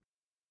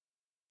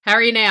How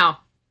are you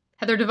now?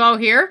 Heather DeVoe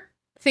here.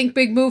 Think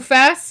Big Move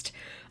Fast.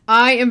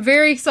 I am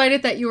very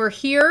excited that you are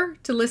here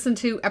to listen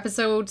to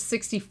episode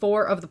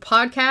 64 of the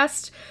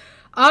podcast.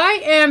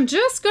 I am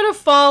just going to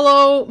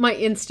follow my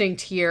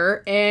instinct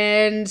here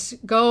and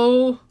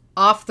go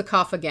off the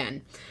cuff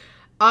again.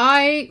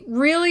 I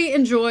really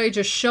enjoy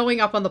just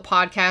showing up on the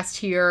podcast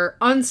here,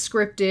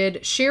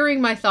 unscripted, sharing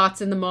my thoughts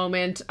in the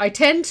moment. I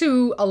tend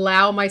to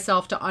allow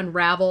myself to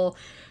unravel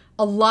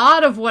a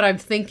lot of what I'm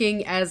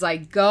thinking as I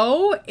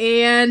go,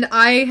 and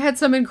I had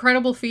some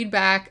incredible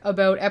feedback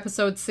about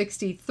episode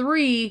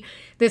 63,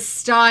 this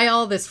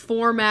style, this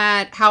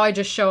format, how I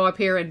just show up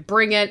here and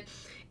bring it.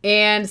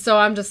 And so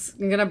I'm just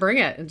going to bring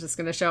it. I'm just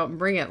going to show up and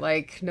bring it,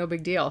 like, no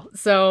big deal.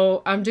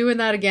 So I'm doing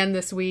that again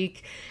this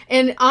week.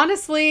 And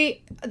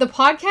honestly, the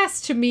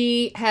podcast to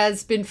me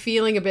has been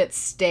feeling a bit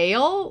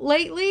stale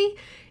lately.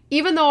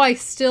 Even though I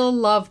still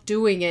love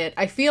doing it,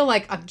 I feel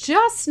like I'm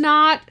just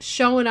not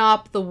showing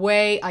up the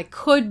way I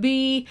could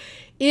be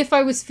if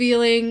I was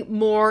feeling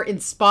more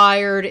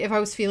inspired, if I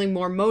was feeling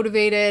more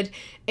motivated.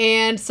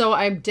 And so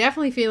I'm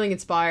definitely feeling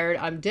inspired.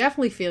 I'm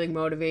definitely feeling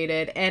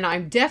motivated, and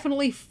I'm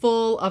definitely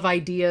full of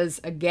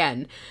ideas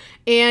again.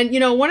 And, you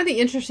know, one of the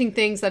interesting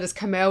things that has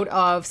come out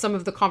of some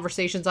of the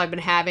conversations I've been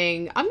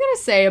having, I'm going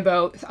to say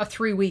about a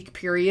 3-week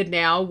period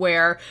now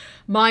where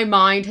my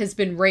mind has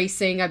been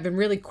racing. I've been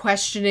really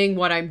questioning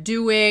what I'm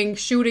doing,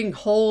 shooting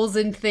holes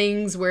in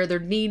things where there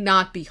need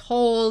not be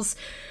holes,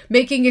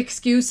 making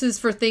excuses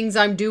for things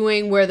I'm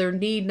doing where there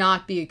need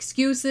not be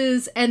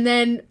excuses, and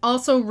then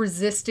also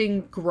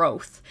resisting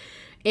growth.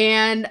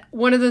 And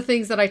one of the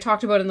things that I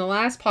talked about in the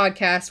last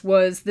podcast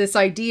was this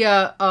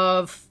idea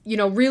of, you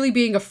know, really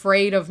being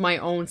afraid of my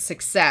own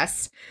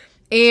success.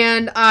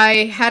 And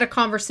I had a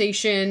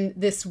conversation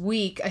this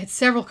week. I had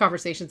several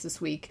conversations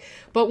this week,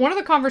 but one of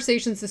the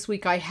conversations this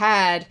week I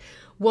had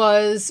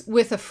was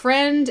with a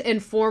friend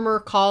and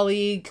former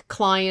colleague,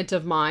 client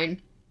of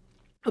mine,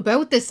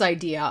 about this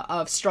idea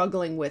of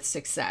struggling with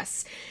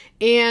success.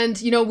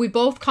 And, you know, we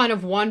both kind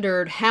of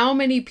wondered how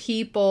many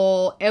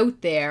people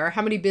out there,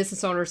 how many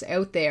business owners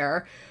out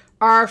there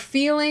are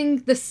feeling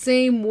the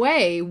same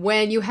way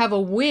when you have a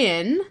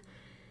win.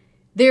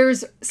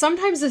 There's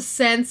sometimes a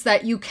sense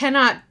that you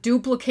cannot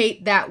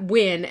duplicate that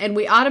win, and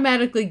we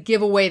automatically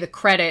give away the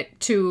credit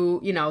to,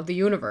 you know, the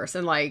universe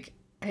and, like,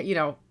 you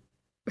know,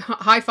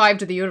 high five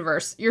to the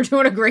universe. You're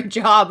doing a great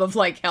job of,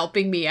 like,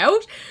 helping me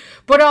out,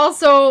 but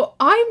also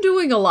I'm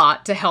doing a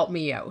lot to help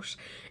me out.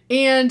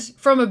 And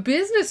from a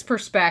business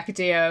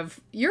perspective,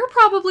 you're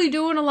probably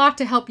doing a lot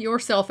to help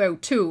yourself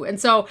out too. And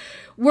so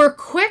we're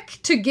quick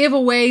to give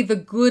away the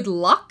good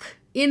luck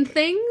in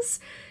things,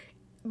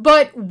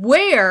 but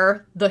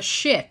where the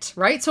shit,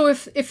 right? So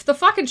if the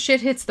fucking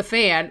shit hits the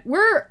fan,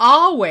 we're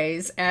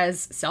always,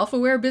 as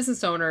self-aware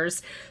business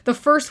owners, the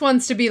first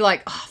ones to be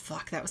like, oh,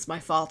 fuck, that was my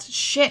fault.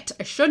 Shit,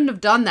 I shouldn't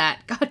have done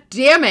that. God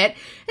damn it.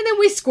 And then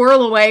we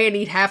squirrel away and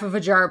eat half of a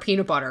jar of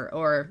peanut butter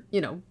or,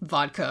 you know,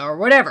 vodka or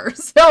whatever.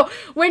 So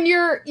when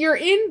you're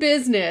in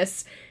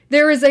business,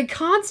 there is a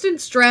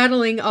constant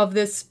straddling of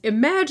this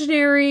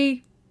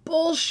imaginary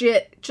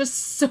bullshit, just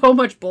so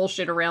much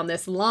bullshit around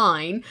this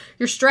line.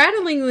 You're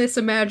straddling this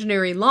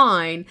imaginary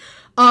line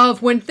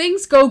of when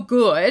things go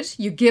good,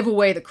 you give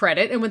away the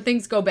credit, and when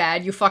things go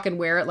bad, you fucking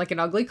wear it like an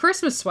ugly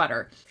Christmas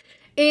sweater.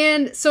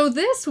 And so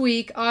this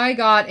week I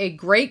got a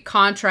great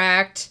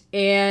contract,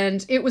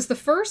 and it was the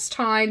first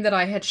time that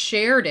I had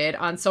shared it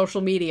on social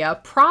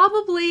media.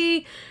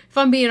 Probably, if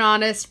I'm being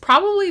honest,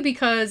 probably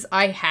because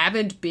I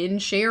haven't been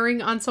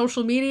sharing on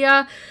social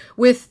media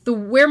with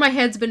where my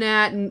head's been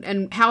at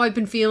and how I've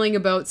been feeling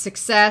about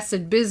success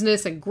and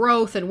business and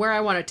growth and where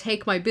I want to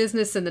take my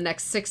business in the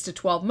next 6 to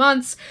 12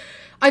 months.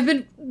 I've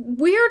been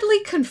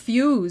weirdly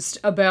confused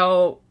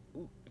about,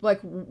 like,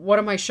 what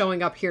am I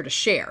showing up here to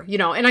share? You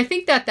know, and I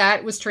think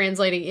that was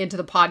translating into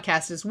the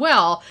podcast as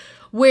well,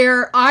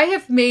 where I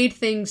have made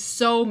things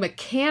so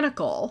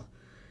mechanical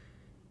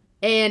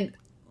and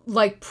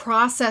like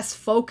process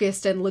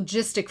focused and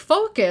logistic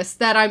focused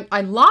that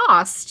I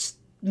lost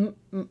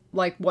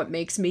like what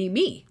makes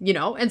me, you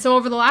know? And so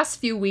over the last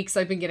few weeks,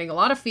 I've been getting a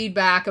lot of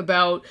feedback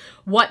about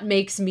what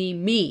makes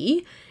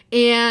me.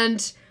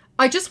 And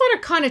I just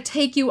want to kind of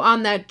take you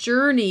on that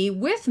journey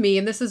with me.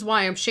 And this is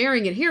why I'm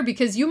sharing it here,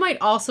 because you might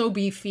also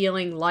be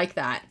feeling like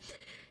that.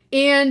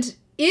 And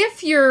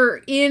if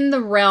you're in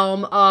the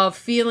realm of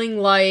feeling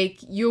like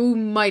you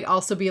might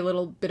also be a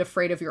little bit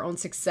afraid of your own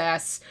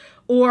success,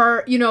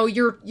 or, you know,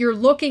 you're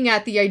looking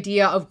at the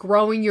idea of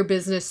growing your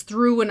business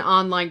through an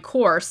online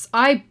course,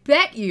 I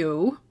bet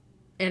you,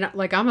 and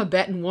like, I'm a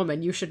betting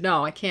woman, you should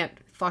know, I can't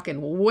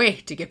fucking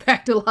wait to get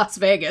back to Las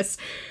Vegas.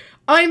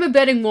 I'm a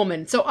betting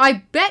woman, so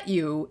I bet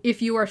you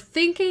if you are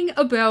thinking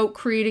about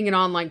creating an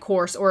online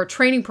course or a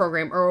training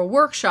program or a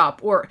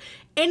workshop or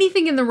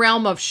anything in the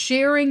realm of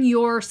sharing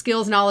your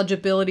skills, knowledge,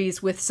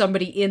 abilities with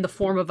somebody in the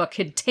form of a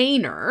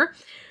container,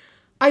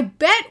 I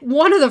bet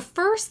one of the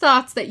first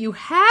thoughts that you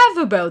have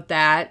about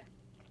that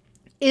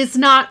is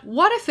not,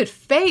 what if it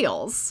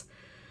fails?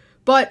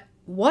 But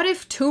what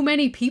if too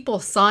many people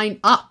sign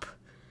up?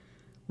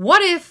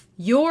 What if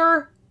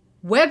your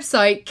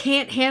website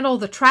can't handle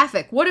the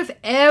traffic? What if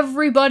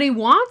everybody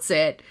wants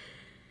it?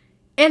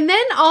 And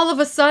then all of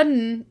a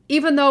sudden,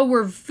 even though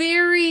we're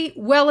very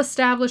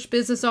well-established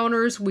business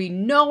owners, we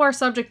know our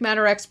subject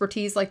matter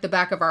expertise like the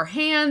back of our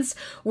hands,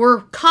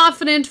 we're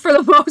confident for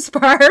the most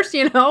part,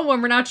 you know,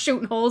 when we're not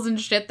shooting holes in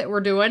shit that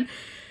we're doing.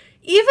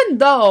 Even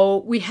though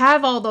we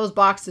have all those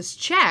boxes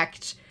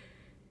checked,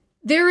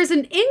 there is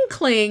an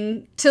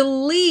inkling to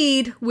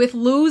lead with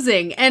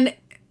losing. And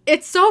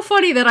it's so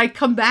funny that I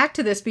come back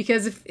to this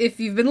because if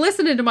you've been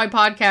listening to my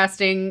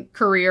podcasting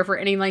career for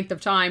any length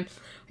of time,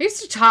 I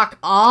used to talk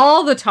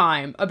all the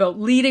time about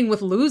leading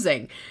with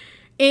losing.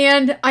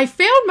 And I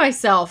found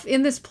myself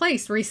in this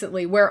place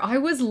recently where I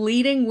was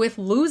leading with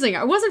losing.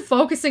 I wasn't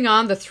focusing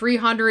on the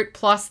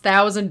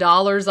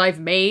 $300,000+ I've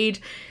made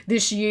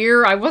this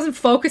year. I wasn't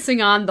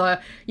focusing on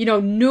the,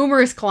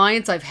 numerous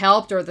clients I've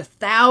helped or the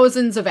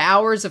thousands of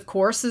hours of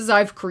courses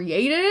I've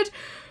created.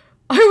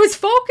 I was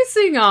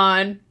focusing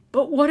on,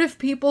 but what if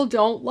people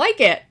don't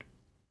like it?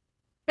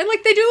 And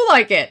they do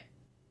like it.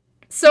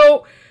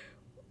 So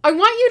I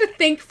want you to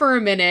think for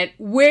a minute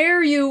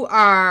where you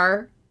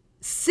are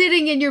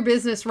sitting in your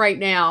business right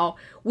now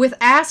with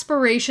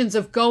aspirations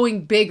of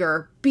going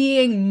bigger,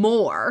 being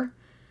more,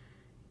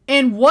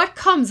 and what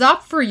comes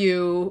up for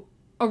you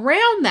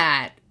around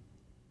that.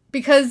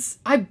 Because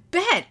I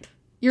bet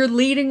you're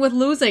leading with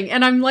losing.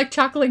 And I'm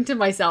chuckling to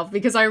myself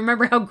because I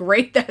remember how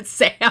great that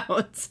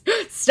sounds.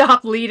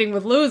 Stop leading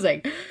with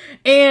losing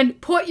and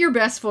put your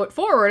best foot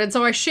forward. And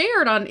so I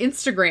shared on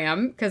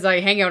Instagram, because I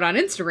hang out on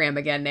Instagram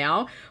again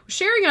now,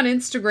 sharing on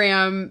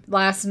Instagram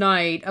last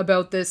night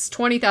about this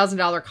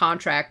 $20,000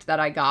 contract that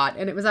I got.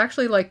 And it was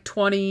actually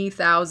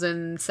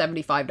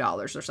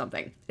 $20,075 or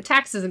something.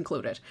 Taxes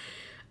included.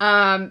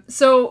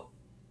 So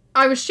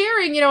I was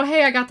sharing,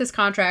 hey, I got this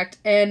contract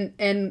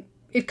and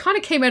it kind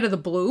of came out of the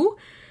blue.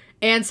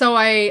 And so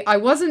I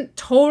wasn't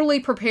totally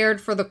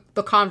prepared for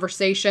the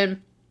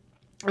conversation.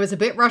 I was a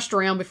bit rushed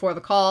around before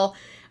the call.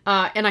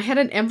 And I had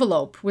an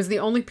envelope, was the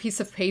only piece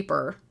of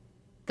paper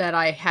that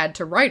I had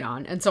to write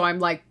on. And so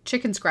I'm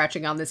chicken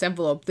scratching on this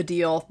envelope, the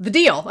deal.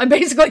 I'm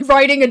basically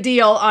writing a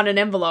deal on an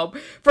envelope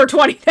for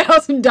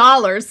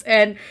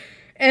 $20,000.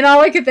 And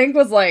all I could think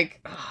was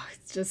oh,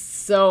 it's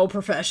just so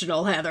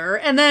professional, Heather.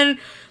 And then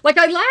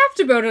I laughed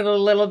about it a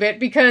little bit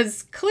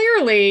because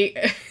clearly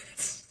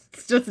it's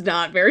just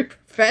not very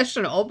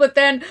professional. But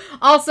then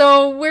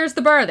also, where's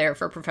the bar there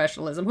for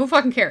professionalism? Who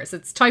fucking cares?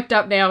 It's typed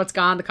up now. It's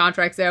gone. The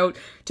contract's out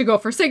to go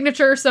for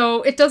signature.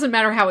 So it doesn't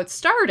matter how it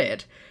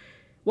started.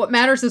 What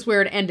matters is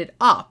where it ended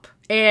up.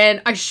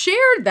 And I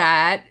shared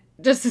that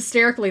just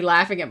hysterically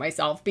laughing at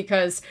myself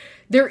because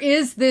there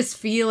is this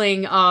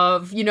feeling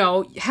of,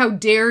 how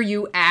dare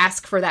you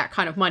ask for that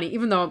kind of money,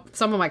 even though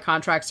some of my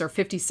contracts are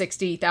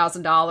 $50,000,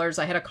 $60,000.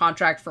 I had a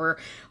contract for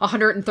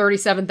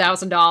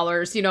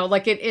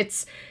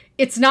 $137,000,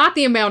 it's not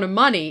the amount of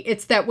money.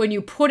 It's that when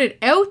you put it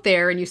out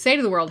there and you say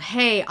to the world,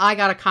 hey, I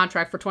got a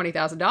contract for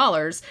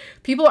 $20,000,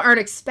 people aren't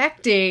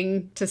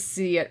expecting to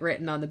see it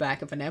written on the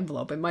back of an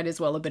envelope. It might as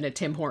well have been a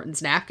Tim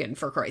Hortons napkin,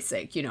 for Christ's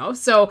sake,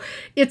 So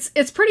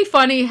it's pretty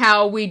funny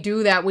how we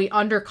do that. We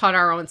undercut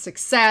our own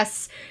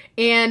success.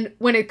 And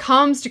when it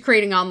comes to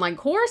creating online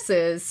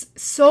courses,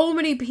 so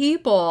many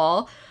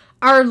people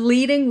are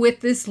leading with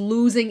this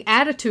losing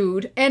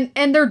attitude, and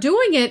they're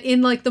doing it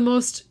in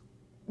the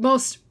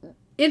most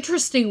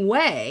interesting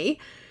way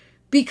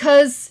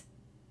because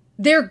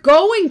they're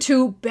going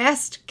to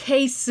best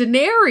case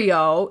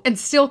scenario and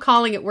still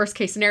calling it worst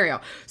case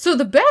scenario. So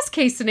the best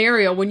case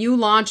scenario when you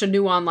launch a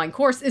new online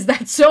course is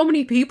that so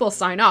many people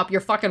sign up, your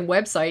fucking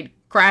website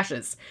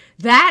crashes.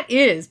 That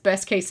is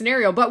best case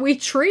scenario, but we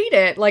treat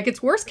it like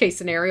it's worst case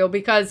scenario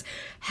because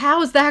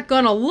how's that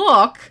gonna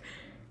look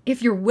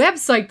if your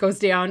website goes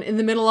down in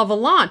the middle of a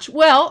launch?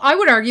 Well, I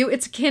would argue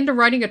it's akin to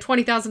writing a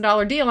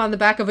 $20,000 deal on the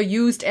back of a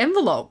used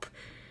envelope.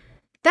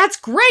 That's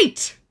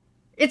great.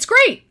 It's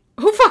great.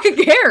 Who fucking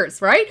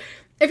cares, right?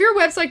 If your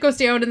website goes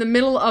down in the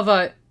middle of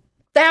a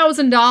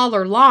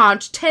 $1,000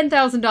 launch,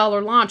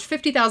 $10,000 launch,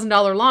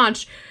 $50,000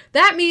 launch,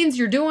 that means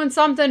you're doing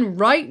something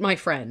right, my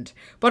friend.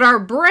 But our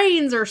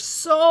brains are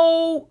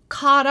so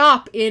caught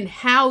up in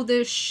how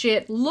this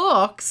shit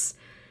looks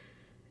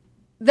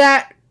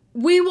that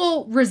we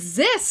will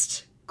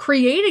resist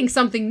creating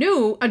something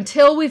new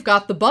until we've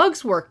got the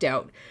bugs worked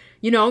out.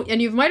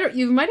 And you might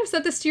have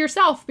said this to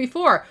yourself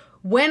before.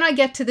 When I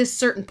get to this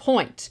certain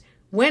point,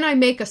 when I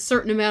make a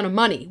certain amount of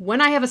money,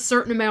 when I have a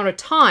certain amount of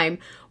time,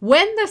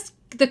 when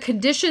the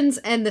conditions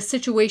and the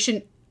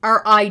situation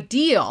are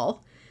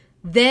ideal,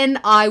 then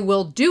I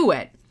will do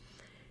it.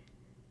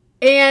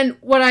 And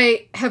what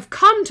I have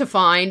come to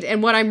find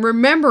and what I'm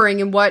remembering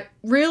and what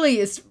really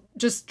is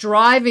just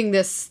driving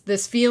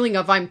this feeling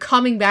of I'm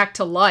coming back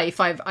to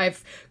life.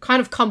 I've kind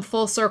of come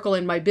full circle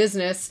in my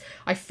business.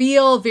 I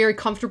feel very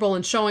comfortable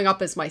in showing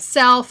up as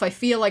myself. I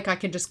feel like I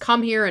can just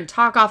come here and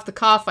talk off the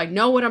cuff. I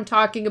know what I'm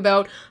talking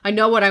about. I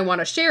know what I want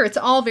to share. It's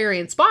all very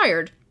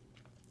inspired.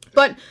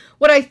 But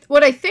what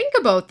I think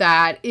about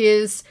that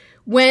is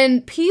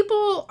when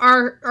people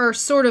are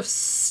sort of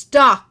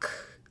stuck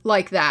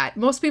like that.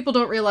 Most people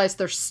don't realize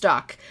they're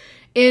stuck.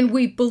 And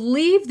we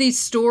believe these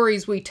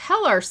stories we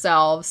tell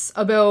ourselves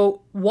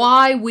about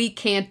why we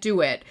can't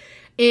do it.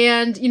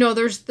 And, you know,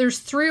 there's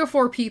 3 or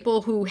 4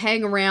 people who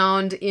hang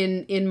around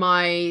in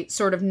my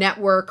sort of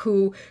network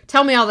who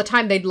tell me all the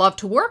time they'd love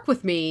to work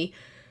with me,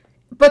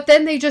 but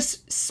then they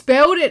just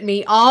spout at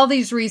me all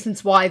these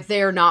reasons why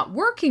they're not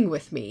working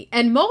with me.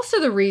 And most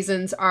of the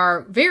reasons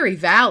are very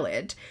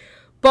valid,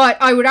 but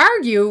I would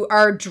argue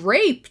are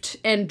draped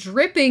and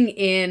dripping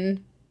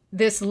in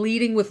this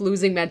leading with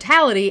losing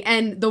mentality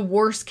and the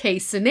worst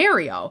case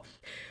scenario.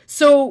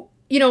 So,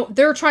 you know,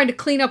 they're trying to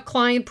clean up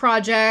client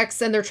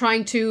projects and they're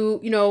trying to,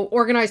 you know,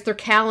 organize their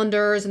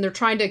calendars and they're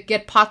trying to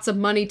get pots of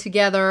money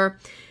together.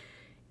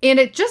 And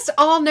it just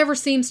all never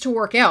seems to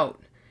work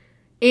out.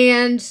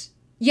 And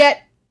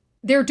yet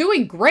they're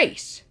doing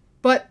great,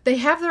 but they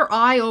have their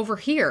eye over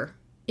here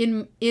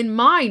in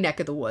my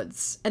neck of the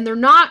woods. And they're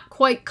not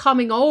quite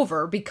coming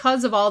over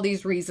because of all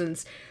these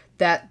reasons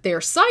that they're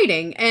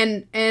citing.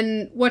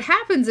 And what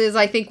happens is,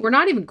 I think we're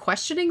not even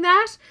questioning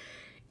that.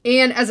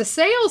 And as a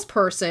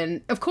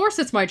salesperson, of course,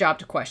 it's my job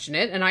to question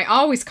it. And I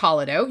always call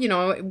it out. You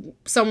know,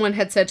 someone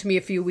had said to me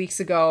a few weeks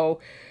ago,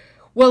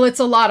 well, it's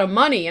a lot of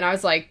money. And I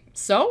was like,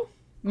 so?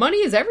 Money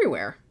is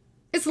everywhere.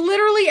 It's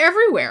literally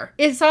everywhere.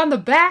 It's on the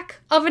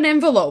back of an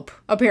envelope,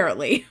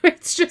 apparently.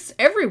 It's just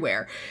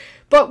everywhere.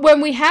 But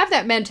when we have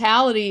that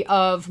mentality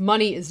of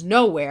money is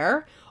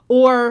nowhere,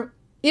 or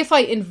if I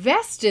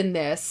invest in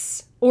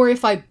this, or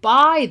if I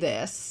buy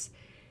this,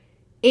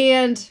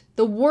 and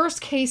the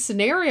worst case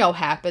scenario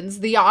happens,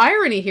 the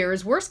irony here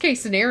is worst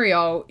case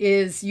scenario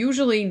is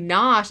usually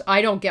not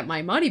I don't get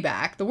my money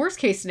back. The worst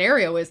case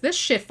scenario is this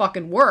shit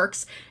fucking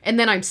works, and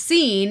then I'm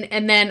seen,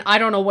 and then I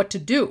don't know what to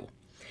do.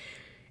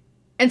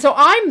 And so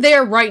I'm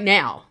there right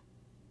now.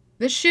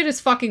 This shit is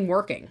fucking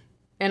working,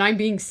 and I'm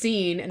being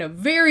seen in a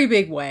very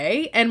big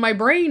way, and my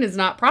brain is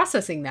not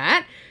processing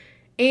that.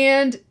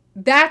 And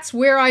that's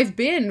where I've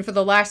been for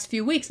the last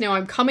few weeks. Now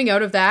I'm coming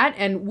out of that.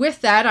 And with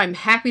that, I'm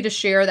happy to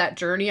share that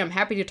journey. I'm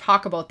happy to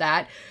talk about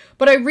that.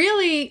 But I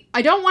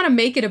don't want to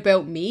make it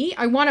about me.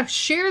 I want to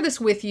share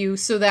this with you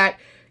so that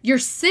you're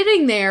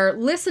sitting there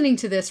listening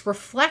to this,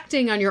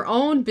 reflecting on your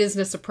own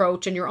business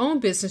approach and your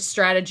own business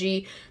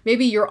strategy,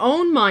 maybe your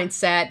own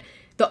mindset.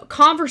 The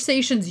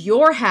conversations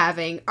you're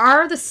having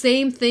are the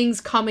same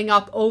things coming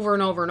up over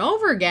and over and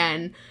over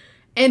again.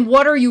 And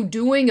what are you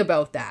doing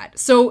about that?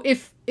 So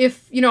if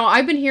you know,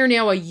 I've been here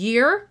now a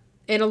year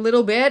and a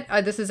little bit.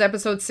 This is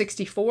episode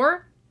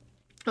 64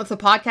 of the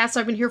podcast.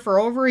 I've been here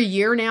for over a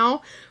year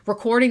now,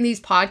 recording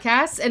these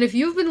podcasts. And if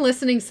you've been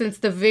listening since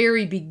the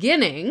very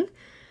beginning,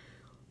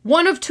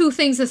 one of 2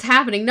 things is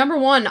happening. Number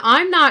one,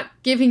 I'm not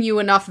giving you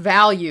enough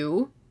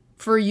value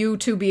for you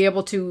to be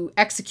able to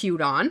execute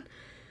on.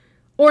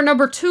 Or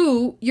number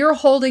 2, you're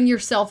holding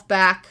yourself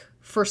back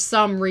for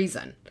some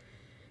reason.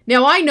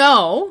 Now, I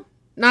know,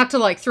 not to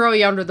like throw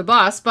you under the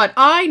bus, but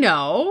I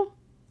know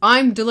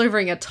I'm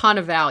delivering a ton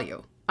of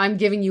value. I'm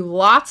giving you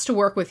lots to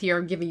work with here.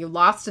 I'm giving you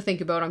lots to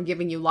think about. I'm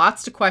giving you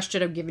lots to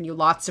question. I'm giving you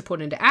lots to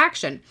put into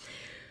action.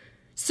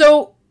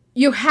 So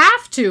you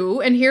have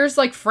to, and here's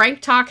like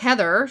Frank Talk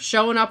Heather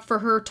showing up for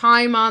her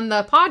time on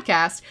the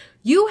podcast.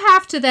 You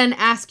have to then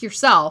ask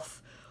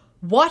yourself,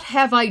 what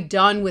have I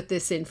done with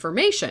this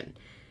information?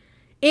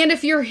 And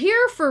if you're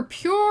here for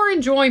pure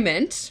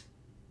enjoyment,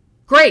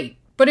 great.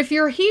 But if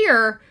you're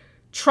here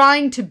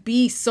trying to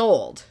be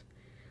sold,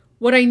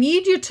 what I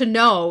need you to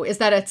know is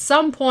that at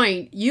some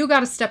point, you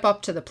got to step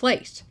up to the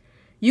plate.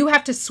 You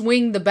have to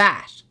swing the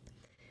bat.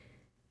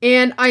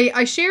 And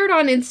I shared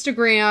on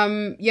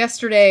Instagram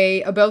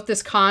yesterday about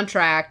this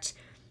contract,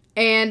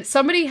 and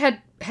somebody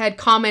had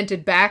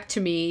commented back to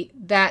me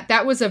that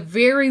that was a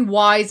very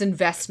wise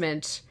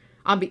investment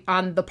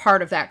on the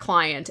part of that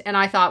client. And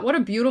I thought, what a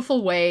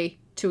beautiful way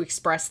to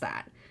express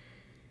that.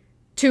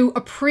 To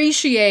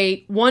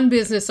appreciate one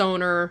business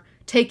owner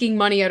taking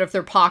money out of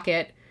their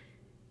pocket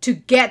to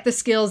get the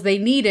skills they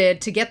needed,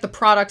 to get the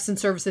products and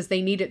services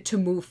they needed to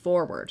move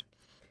forward.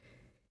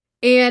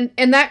 And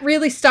that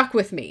really stuck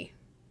with me.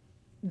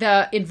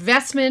 The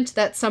investment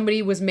that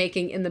somebody was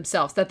making in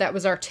themselves, that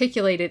was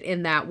articulated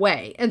in that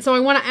way. And so I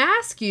want to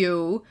ask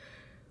you,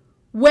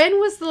 when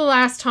was the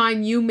last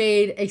time you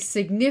made a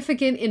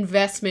significant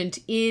investment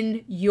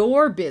in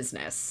your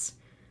business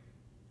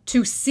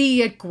to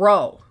see it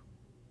grow?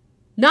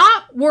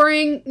 Not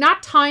worrying,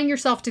 not tying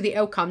yourself to the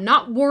outcome,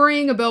 not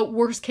worrying about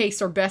worst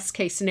case or best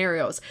case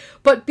scenarios,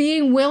 but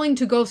being willing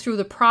to go through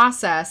the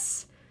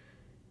process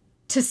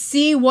to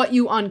see what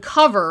you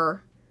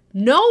uncover,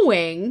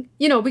 knowing,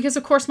 you know, because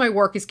of course my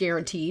work is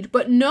guaranteed,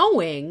 but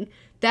knowing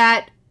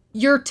that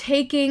you're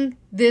taking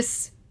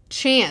this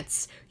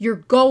chance, you're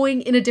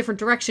going in a different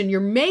direction, you're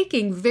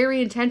making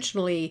very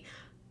intentionally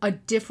a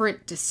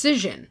different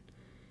decision.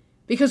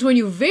 Because when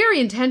you very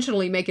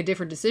intentionally make a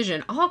different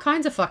decision, all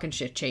kinds of fucking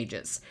shit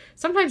changes.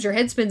 Sometimes your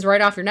head spins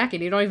right off your neck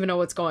and you don't even know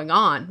what's going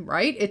on,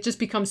 right? It just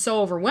becomes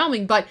so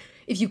overwhelming. But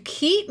if you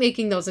keep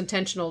making those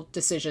intentional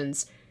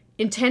decisions,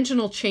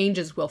 intentional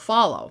changes will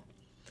follow.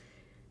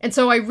 And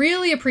so I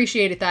really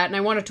appreciated that, and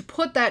I wanted to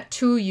put that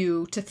to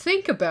you to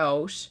think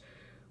about.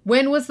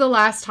 When was the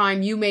last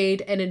time you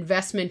made an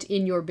investment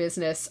in your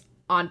business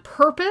on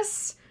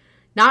purpose?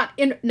 Not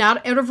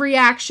out of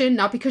reaction,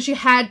 not because you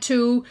had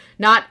to,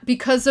 not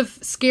because of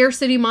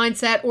scarcity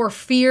mindset or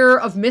fear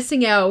of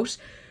missing out,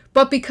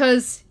 but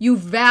because you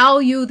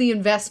value the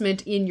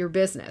investment in your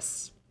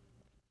business.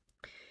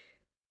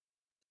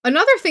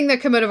 Another thing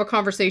that came out of a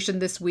conversation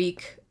this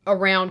week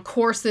around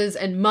courses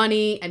and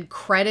money and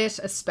credit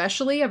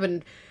especially, I've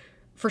been,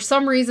 for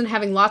some reason,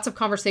 having lots of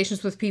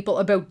conversations with people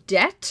about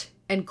debt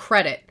and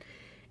credit.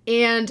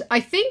 And I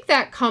think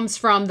that comes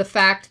from the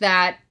fact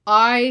that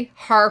I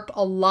harp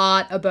a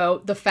lot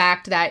about the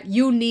fact that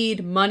you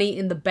need money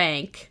in the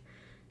bank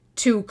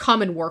to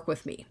come and work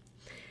with me.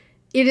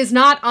 It is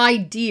not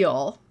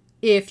ideal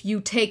if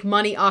you take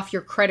money off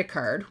your credit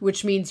card,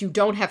 which means you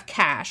don't have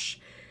cash.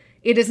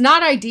 It is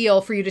not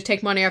ideal for you to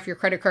take money off your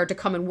credit card to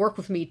come and work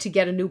with me to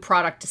get a new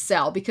product to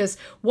sell, because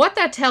what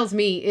that tells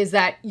me is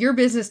that your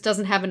business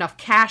doesn't have enough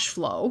cash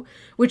flow,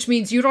 which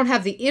means you don't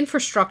have the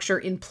infrastructure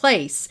in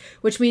place,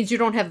 which means you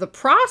don't have the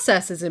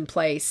processes in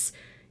place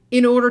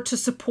in order to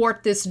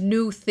support this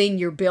new thing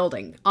you're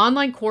building.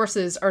 Online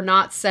courses are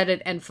not set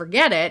it and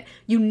forget it.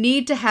 You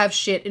need to have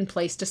shit in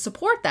place to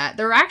support that.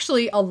 They're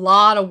actually a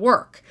lot of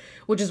work,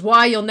 which is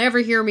why you'll never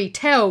hear me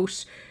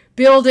tout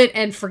build it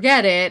and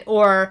forget it,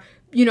 or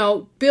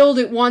build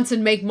it once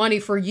and make money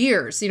for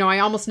years. I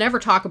almost never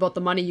talk about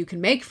the money you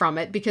can make from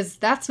it, because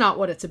that's not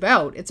what it's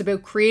about. It's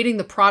about creating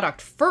the product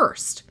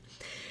first.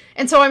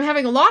 And so I'm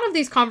having a lot of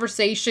these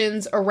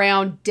conversations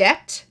around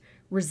debt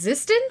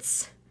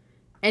resistance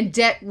and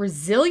debt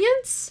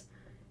resilience.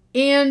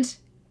 And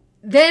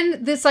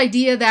then this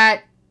idea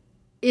that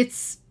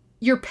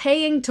you're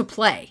paying to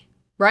play,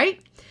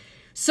 right?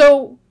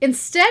 So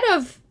instead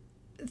of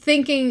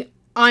thinking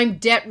I'm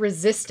debt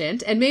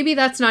resistant, and maybe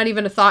that's not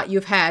even a thought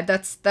you've had,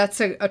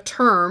 that's a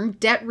term,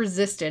 debt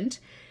resistant,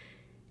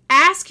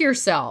 ask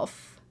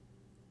yourself,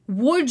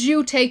 would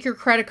you take your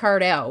credit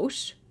card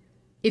out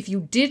if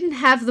you didn't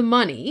have the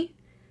money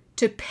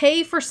to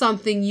pay for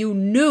something you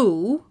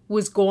knew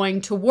was going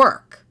to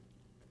work?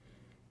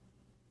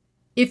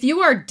 If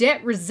you are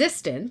debt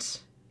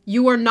resistant,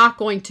 you are not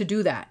going to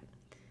do that.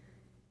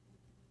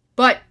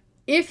 But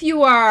if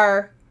you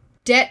are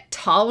debt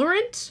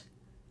tolerant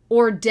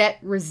or debt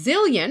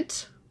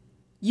resilient,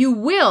 you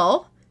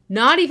will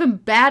not even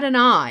bat an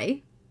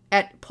eye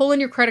at pulling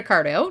your credit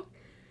card out,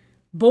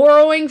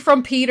 borrowing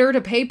from Peter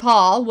to pay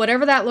Paul,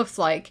 whatever that looks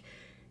like.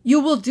 You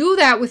will do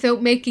that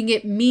without making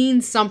it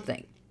mean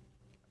something.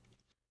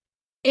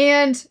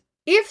 And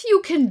if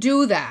you can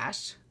do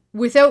that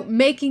without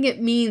making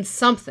it mean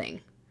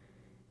something,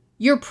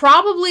 you're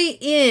probably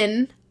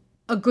in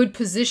a good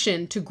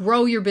position to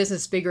grow your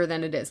business bigger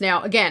than it is.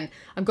 Now, again,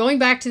 I'm going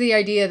back to the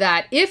idea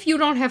that if you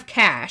don't have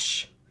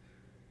cash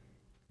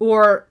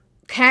or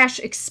cash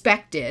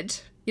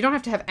expected, you don't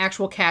have to have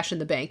actual cash in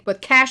the bank,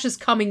 but cash is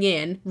coming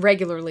in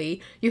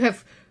regularly. You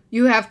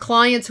have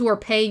clients who are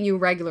paying you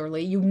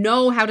regularly. You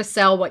know how to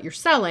sell what you're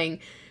selling.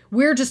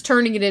 We're just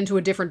turning it into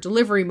a different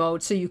delivery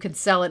mode so you can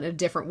sell it in a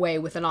different way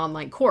with an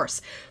online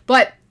course.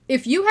 But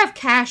if you have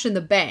cash in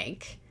the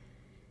bank,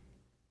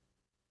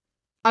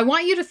 I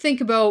want you to think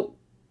about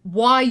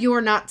why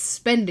you're not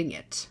spending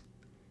it.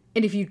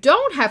 And if you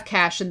don't have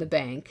cash in the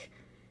bank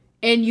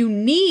and you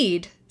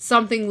need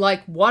something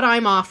like what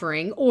I'm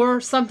offering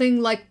or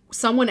something like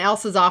someone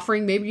else is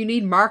offering, maybe you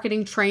need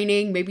marketing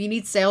training, maybe you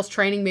need sales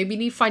training, maybe you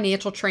need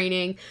financial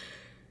training,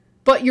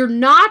 but you're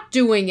not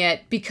doing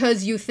it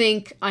because you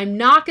think, I'm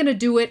not going to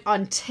do it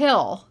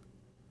until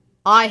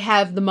I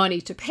have the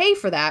money to pay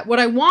for that. What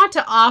I want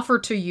to offer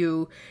to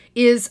you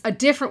is a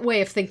different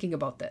way of thinking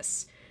about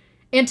this.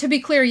 And to be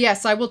clear,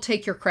 yes, I will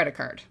take your credit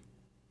card.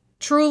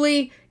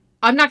 Truly,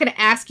 I'm not going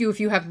to ask you if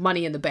you have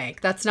money in the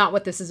bank. That's not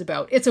what this is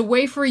about. It's a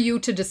way for you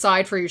to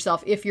decide for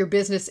yourself if your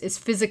business is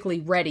physically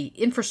ready,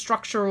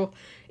 infrastructural,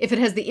 if it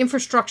has the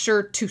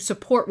infrastructure to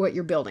support what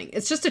you're building.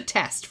 It's just a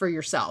test for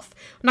yourself.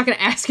 I'm not going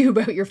to ask you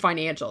about your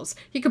financials.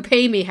 You can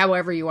pay me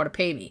however you want to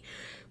pay me.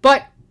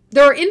 But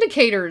there are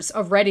indicators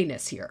of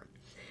readiness here.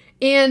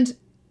 And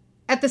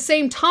at the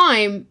same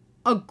time,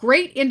 a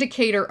great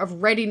indicator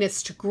of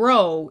readiness to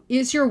grow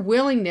is your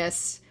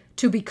willingness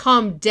to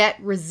become debt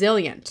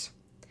resilient.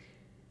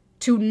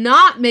 To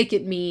not make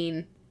it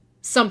mean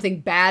something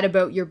bad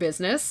about your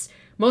business.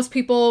 Most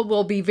people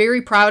will be very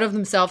proud of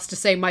themselves to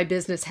say, my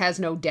business has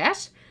no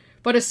debt.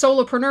 But as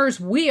solopreneurs,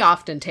 we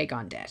often take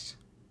on debt.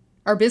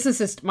 My business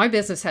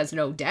has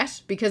no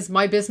debt because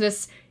my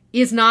business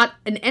is not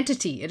an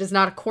entity. It is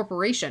not a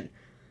corporation.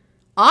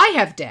 I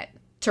have debt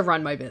to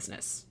run my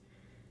business.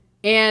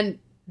 And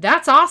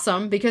that's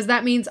awesome because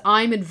that means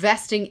I'm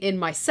investing in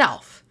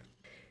myself.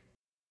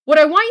 What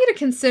I want you to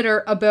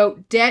consider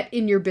about debt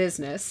in your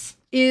business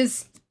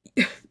is,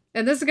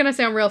 and this is going to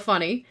sound real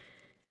funny,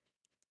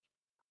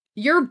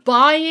 you're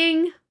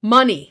buying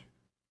money.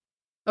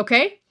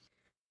 Okay?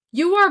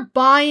 You are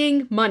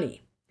buying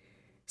money.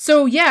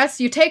 So yes,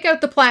 you take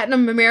out the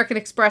Platinum American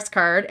Express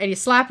card and you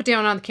slap it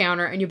down on the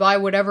counter and you buy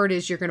whatever it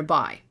is you're going to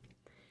buy.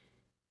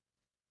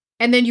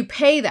 And then you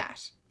pay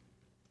that.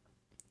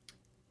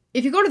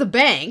 If you go to the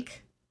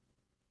bank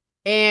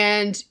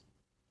and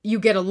you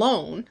get a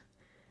loan,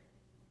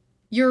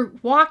 you're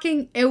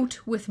walking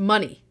out with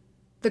money.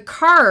 The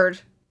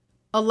card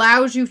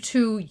allows you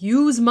to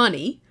use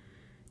money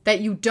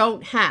that you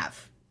don't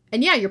have.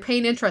 And yeah, you're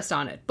paying interest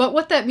on it. But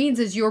what that means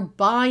is you're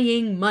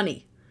buying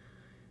money.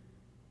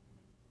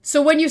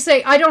 So when you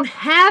say, I don't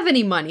have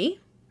any money,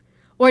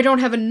 or I don't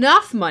have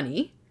enough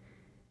money,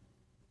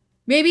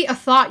 maybe a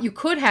thought you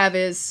could have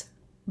is,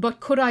 but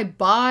could I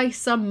buy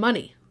some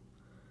money?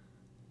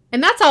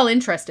 And that's all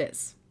interest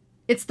is.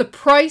 It's the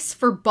price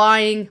for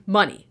buying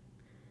money.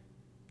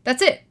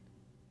 That's it.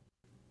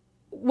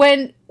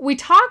 When we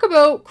talk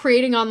about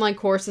creating online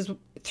courses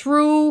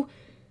through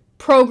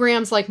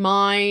programs like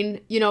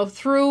mine,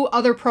 through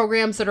other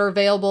programs that are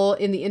available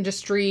in the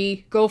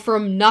industry, go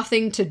from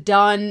nothing to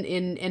done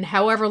in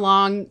however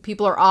long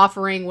people are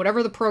offering,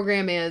 whatever the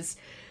program is,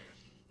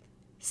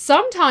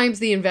 sometimes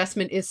the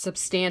investment is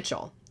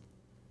substantial.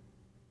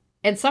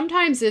 And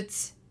sometimes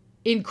it's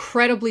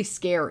incredibly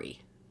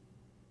scary.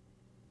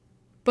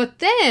 But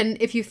then,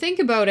 if you think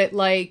about it,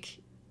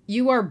 like,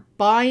 you are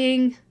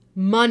buying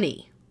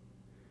money.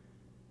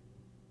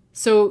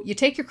 So you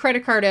take your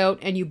credit card out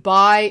and you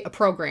buy a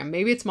program.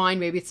 Maybe it's mine,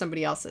 maybe it's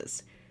somebody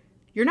else's.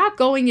 You're not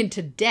going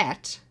into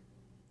debt.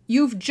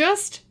 You've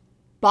just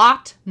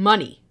bought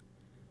money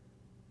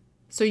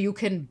so you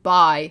can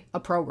buy a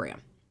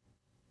program.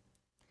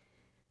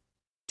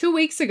 2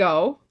 weeks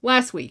ago,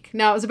 last week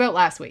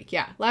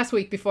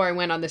before I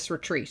went on this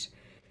retreat,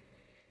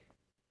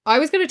 I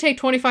was going to take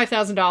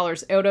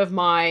 $25,000 out of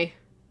my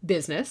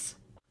business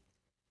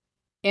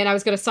and I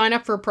was going to sign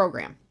up for a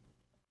program.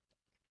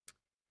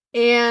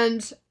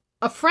 And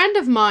a friend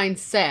of mine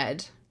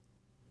said,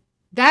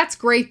 that's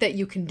great that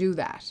you can do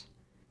that,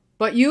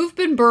 but you've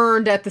been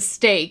burned at the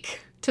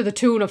stake to the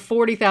tune of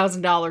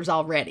 $40,000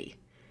 already.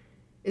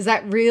 Is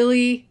that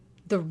really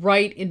the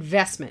right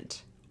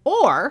investment?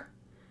 Or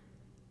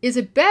is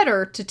it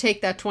better to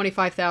take that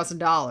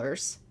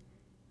 $25,000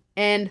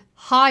 and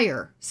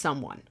hire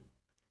someone?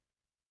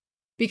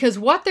 Because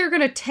what they're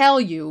going to tell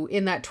you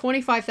in that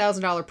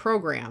 $25,000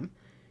 program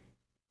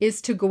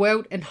is to go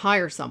out and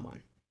hire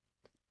someone.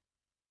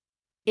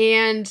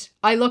 And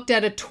I looked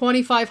at a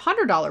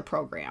 $2,500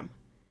 program.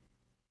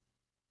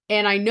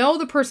 And I know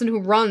the person who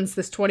runs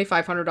this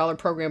 $2,500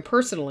 program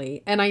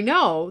personally. And I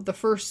know the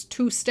first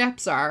 2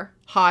 steps are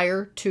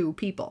hire 2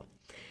 people.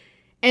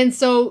 And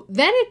so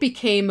then it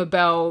became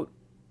about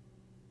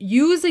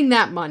using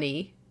that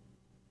money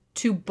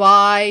to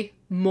buy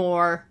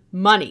more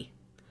money.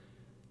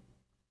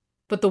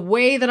 But the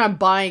way that I'm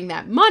buying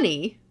that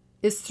money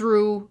is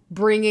through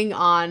bringing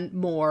on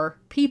more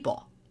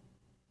people.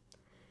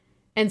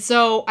 And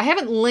so I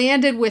haven't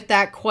landed with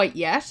that quite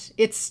yet.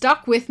 It's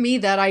stuck with me,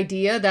 that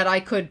idea that I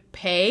could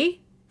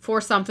pay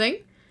for something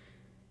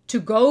to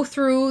go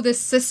through this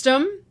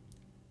system,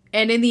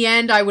 and in the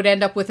end, I would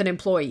end up with an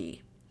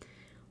employee.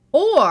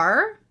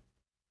 Or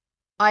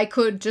I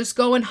could just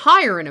go and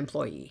hire an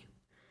employee.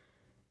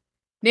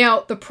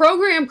 Now, the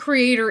program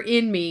creator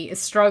in me is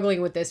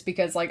struggling with this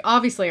because,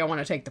 obviously I want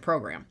to take the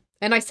program.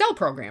 And I sell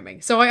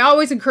programming. So I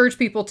always encourage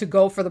people to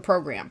go for the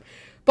program.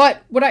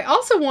 But what I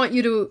also want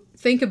you to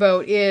think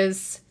about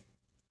is,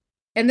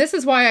 and this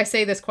is why I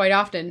say this quite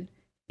often,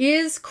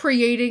 is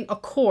creating a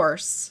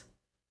course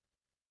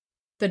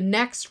the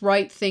next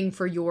right thing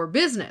for your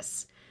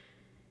business?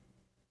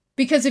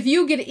 Because if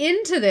you get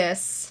into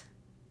this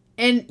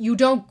and you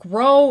don't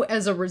grow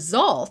as a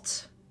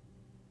result,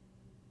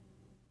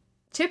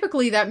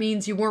 typically that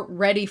means you weren't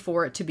ready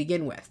for it to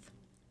begin with.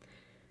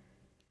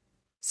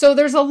 So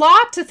there's a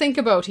lot to think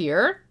about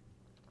here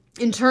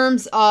in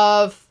terms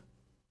of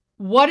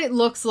what it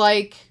looks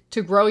like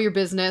to grow your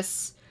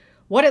business,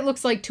 what it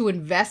looks like to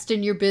invest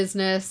in your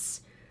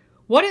business,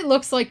 what it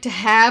looks like to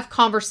have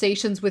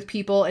conversations with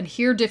people and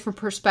hear different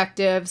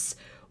perspectives,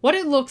 what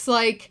it looks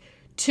like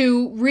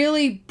to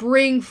really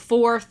bring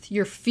forth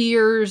your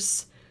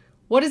fears,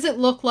 what does it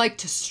look like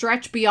to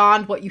stretch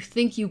beyond what you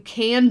think you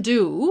can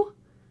do,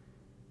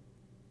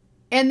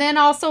 and then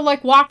also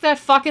walk that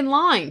fucking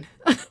line.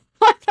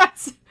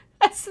 That's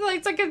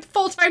it's like a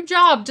full-time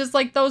job, just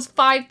like those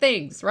 5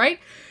 things, right?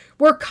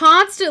 We're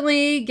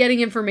constantly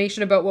getting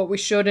information about what we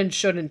should and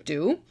shouldn't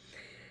do.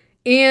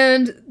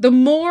 And the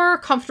more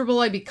comfortable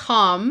I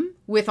become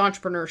with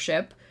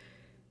entrepreneurship,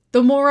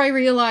 the more I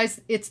realize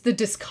it's the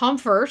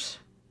discomfort,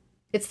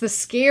 it's the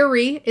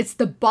scary, it's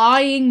the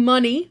buying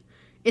money,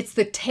 it's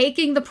the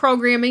taking the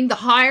programming, the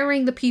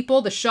hiring the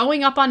people, the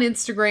showing up on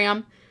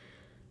Instagram.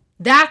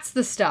 That's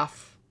the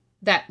stuff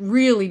that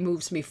really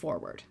moves me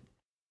forward.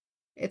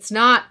 It's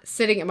not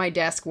sitting at my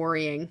desk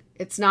worrying.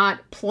 It's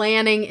not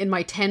planning in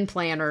my 10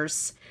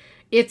 planners.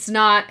 It's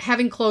not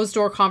having closed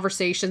door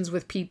conversations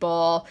with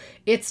people.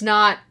 It's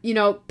not,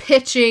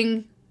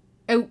 pitching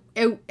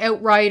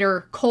outright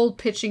or cold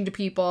pitching to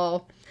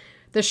people.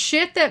 The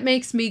shit that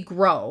makes me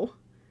grow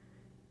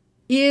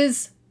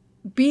is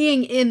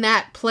being in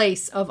that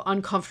place of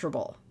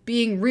uncomfortable,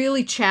 being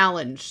really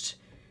challenged,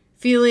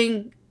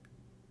 feeling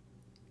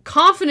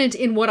confident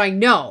in what I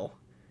know,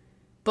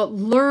 but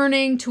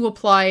learning to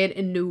apply it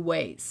in new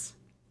ways.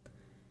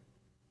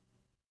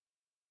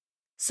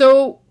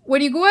 So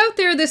when you go out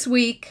there this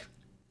week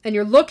and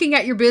you're looking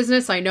at your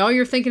business, I know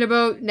you're thinking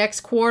about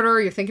next quarter,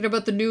 you're thinking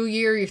about the new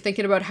year, you're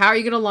thinking about how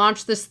you're going to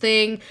launch this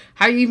thing,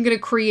 how you're even going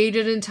to create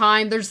it in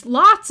time. There's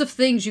lots of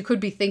things you could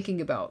be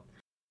thinking about.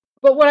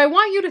 But what I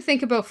want you to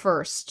think about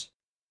first,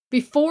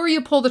 before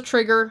you pull the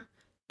trigger,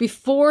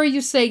 before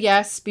you say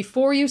yes,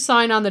 before you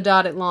sign on the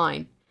dotted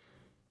line,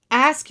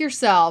 ask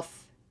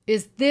yourself,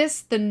 is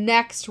this the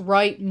next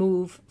right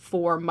move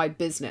for my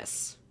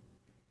business?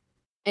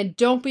 And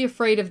don't be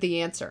afraid of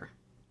the answer.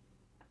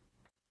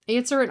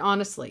 Answer it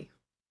honestly.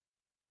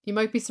 You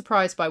might be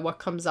surprised by what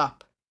comes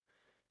up.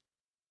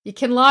 You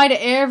can lie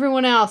to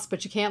everyone else,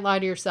 but you can't lie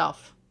to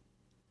yourself.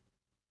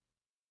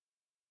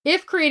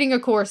 If creating a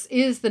course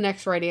is the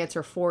next right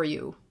answer for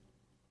you,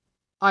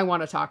 I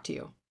want to talk to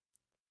you.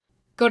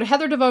 Go to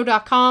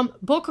heatherdevoe.com,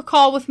 book a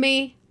call with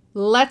me.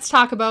 Let's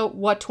talk about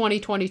what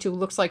 2022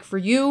 looks like for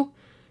you.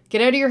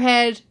 Get out of your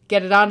head,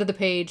 get it onto the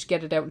page,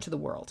 get it out into the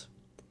world.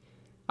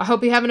 I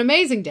hope you have an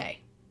amazing day,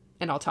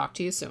 and I'll talk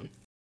to you soon.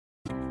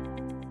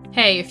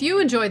 Hey, if you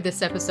enjoyed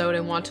this episode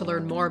and want to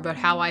learn more about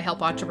how I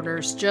help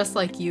entrepreneurs just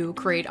like you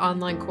create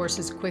online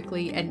courses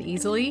quickly and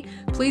easily,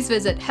 please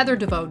visit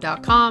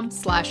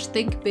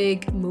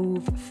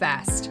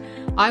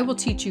heatherdevoe.com/thinkbigmovefast. I will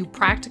teach you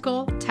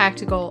practical,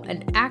 tactical,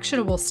 and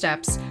actionable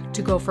steps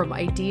to go from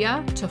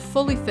idea to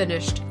fully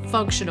finished,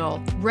 functional,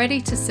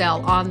 ready to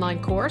sell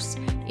online course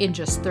in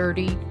just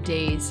 30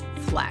 days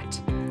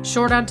flat.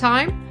 Short on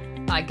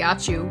time? I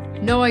got you.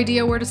 No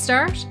idea where to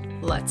start?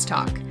 Let's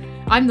talk.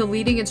 I'm the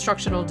leading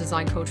instructional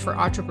design coach for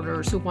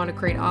entrepreneurs who want to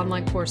create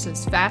online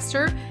courses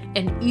faster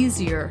and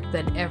easier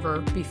than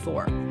ever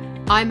before.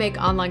 I make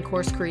online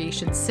course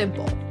creation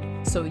simple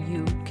so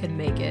you can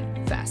make it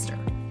faster.